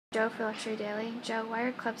Joe for Luxury Daily. Joe, why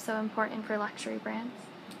are clubs so important for luxury brands?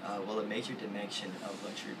 Well, a major dimension of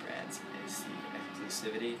luxury brands is the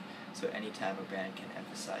exclusivity. So anytime a brand can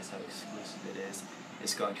emphasize how exclusive it is,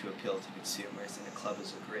 it's going to appeal to consumers, and a club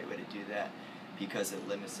is a great way to do that because it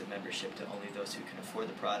limits the membership to only those who can afford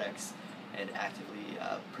the products and actively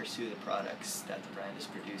pursue the products that the brand is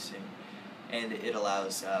producing. And it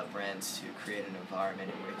allows brands to create an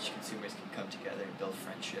environment in which consumers can come together and build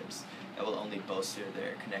friendships that will only bolster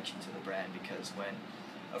their connection to the brand, because when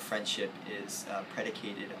a friendship is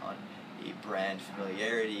predicated on a brand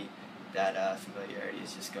familiarity, that familiarity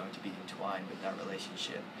is just going to be entwined with that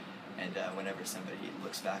relationship. And whenever somebody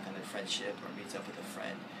looks back on their friendship or meets up with a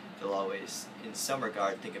friend, they'll always, in some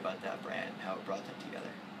regard, think about that brand and how it brought them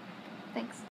together. Thanks.